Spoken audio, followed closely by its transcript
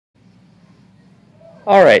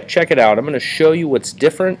Alright, check it out. I'm going to show you what's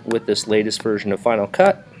different with this latest version of Final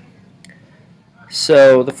Cut.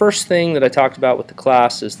 So the first thing that I talked about with the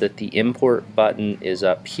class is that the import button is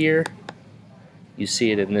up here. You see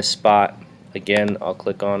it in this spot. Again, I'll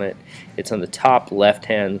click on it. It's on the top left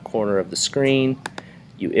hand corner of the screen.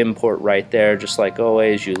 You import right there, just like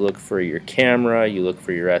always. You look for your camera, you look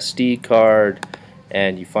for your SD card,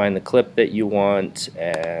 and you find the clip that you want.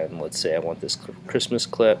 And let's say I want this Christmas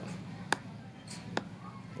clip.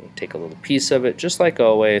 Take a little piece of it, just like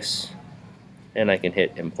always, and I can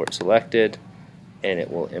hit import selected, and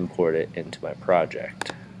it will import it into my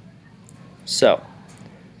project. So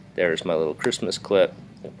there's my little Christmas clip.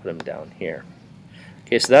 I'll put them down here.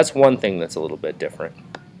 Okay, so that's one thing that's a little bit different.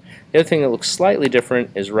 The other thing that looks slightly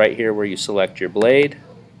different is right here where you select your blade.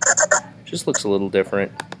 Just looks a little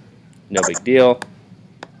different. No big deal.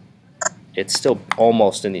 It's still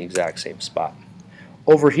almost in the exact same spot.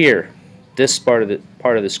 Over here, this part of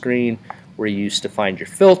the screen where you used to find your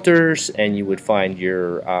filters and you would find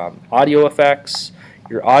your audio effects,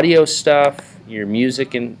 your audio stuff, your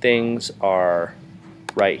music and things are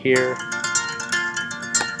right here.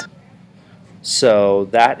 So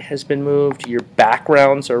that has been moved. Your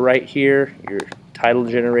backgrounds are right here, your title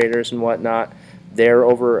generators and whatnot. They're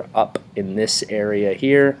over up in this area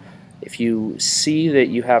here. If you see that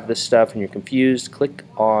you have this stuff and you're confused, click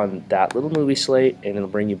on that little movie slate and it'll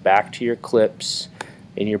bring you back to your clips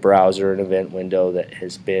in your browser and event window that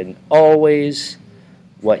has been always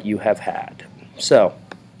what you have had. So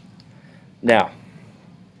now,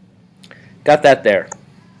 got that there.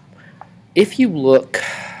 If you look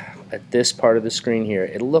at this part of the screen here,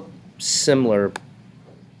 it'll look similar,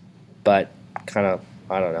 but kind of,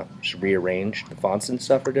 I don't know, just rearranged. The fonts and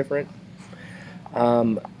stuff are different.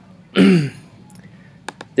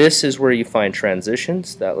 This is where you find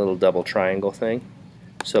transitions, that little double triangle thing.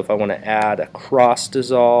 So if I want to add a cross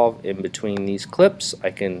dissolve in between these clips,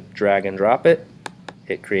 I can drag and drop it,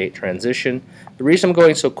 hit create transition. The reason I'm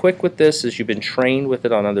going so quick with this is you've been trained with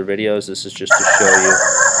it on other videos. This is just to show you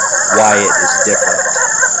why it is different.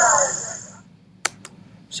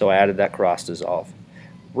 So I added that cross dissolve.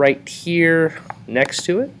 Right here next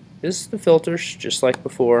to it is the filters, just like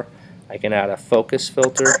before. I can add a focus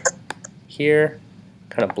filter here,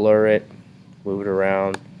 kind of blur it, move it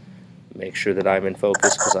around, make sure that I'm in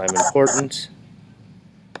focus because I'm important.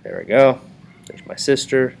 There we go. There's my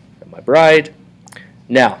sister and my bride.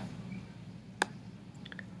 Now,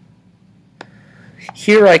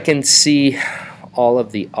 here I can see all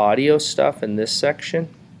of the audio stuff in this section.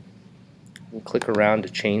 And click around to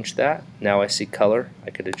change that. Now I see color. I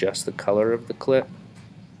could adjust the color of the clip,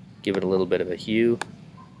 give it a little bit of a hue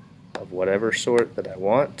of whatever sort that I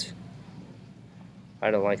want. I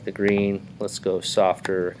don't like the green. Let's go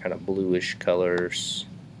softer, kind of bluish colors.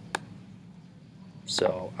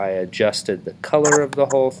 So I adjusted the color of the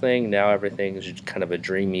whole thing. Now everything is kind of a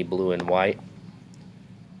dreamy blue and white.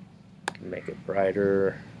 You can make it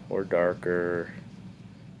brighter or darker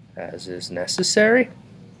as is necessary.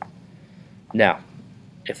 Now,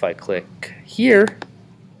 if I click here,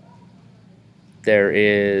 there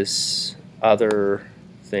is other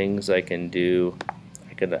things I can do.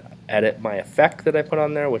 I can edit my effect that I put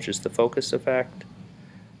on there, which is the focus effect.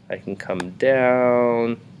 I can come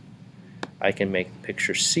down. I can make the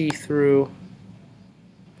picture see-through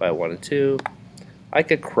if I wanted to. I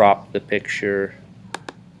could crop the picture.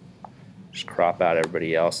 Just crop out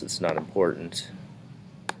everybody else. It's not important.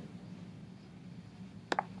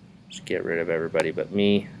 Just get rid of everybody but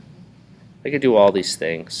me. I could do all these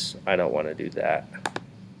things. I don't want to do that.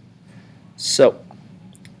 So,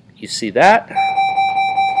 you see that?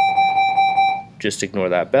 Just ignore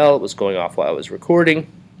that bell. It was going off while I was recording.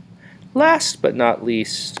 Last but not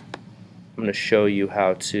least, I'm going to show you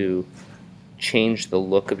how to change the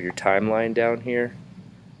look of your timeline down here.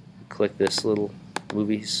 Click this little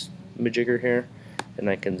movie majigger here, and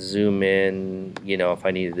I can zoom in, you know, if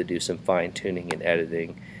I needed to do some fine-tuning and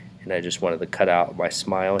editing, and I just wanted to cut out my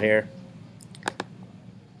smile here.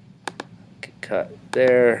 Cut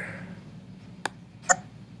there.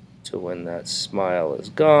 So when that smile is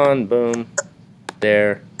gone, boom,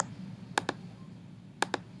 there.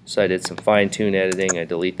 So I did some fine-tune editing. I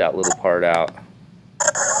delete that little part out.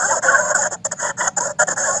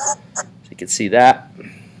 So you can see that.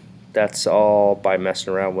 That's all by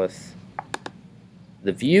messing around with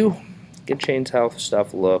the view. You can change how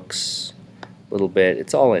stuff looks a little bit.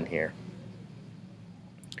 It's all in here.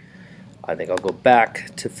 I think I'll go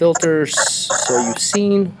back to filters. So you've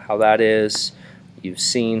seen how that is. You've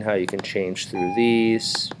seen how you can change through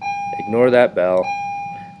these. Ignore that bell.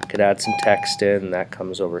 Could add some text in. That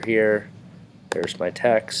comes over here. There's my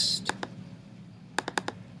text.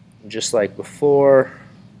 just like before,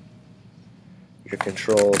 your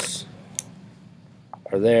controls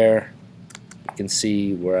are there. You can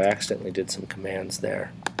see where I accidentally did some commands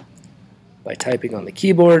there by typing on the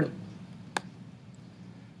keyboard.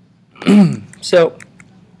 So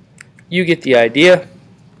you get the idea.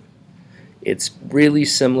 It's really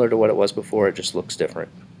similar to what it was before, it just looks different.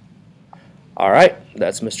 Alright,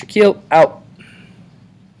 that's Mr. Keel out.